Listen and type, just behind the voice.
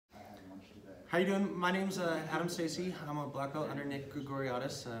How you doing? My name's Adam Stacey. I'm a black belt under Nick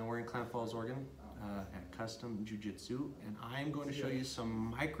Grigoriadis. We're in Clam Falls, Oregon at Custom Jiu-Jitsu, and I'm going to show you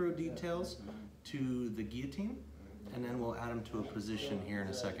some micro details to the guillotine, and then we'll add them to a position here in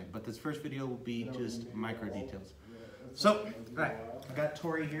a second. But this first video will be just micro details. So, all right, I got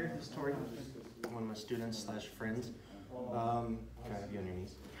Tori here. This is Tori, one of my students slash friends. Can I have you on your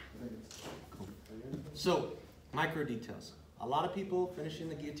knees? Cool. So, micro details. A lot of people finishing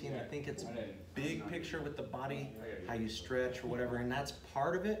the guillotine, I think it's big picture with the body, how you stretch or whatever, and that's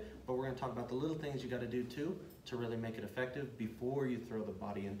part of it, but we're going to talk about the little things you got to do too to really make it effective before you throw the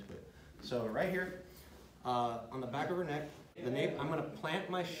body into it. So right here, on the back of her neck, the nape, I'm going to plant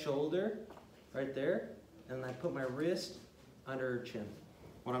my shoulder right there, and I put my wrist under her chin.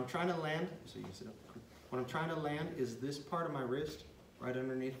 What I'm trying to land, so you can sit up. What I'm trying to land is this part of my wrist right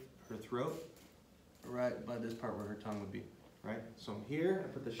underneath her throat, right by this part where her tongue would be. Right? So I'm here,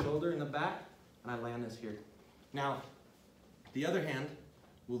 I put the shoulder in the back, and I land this here. Now, the other hand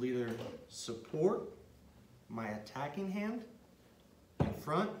will either support my attacking hand in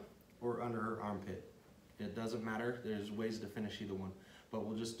front or under her armpit. It doesn't matter, there's ways to finish either one, but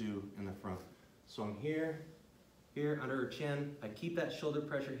we'll just do in the front. So I'm here, under her chin, I keep that shoulder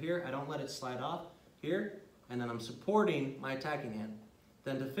pressure here, I don't let it slide off, here, and then I'm supporting my attacking hand.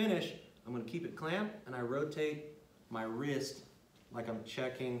 Then to finish, I'm going to keep it clamped, and I rotate my wrist like I'm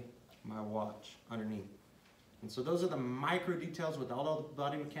checking my watch underneath. And so those are the micro details with all the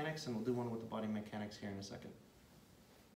body mechanics, and we'll do one with the body mechanics here in a second.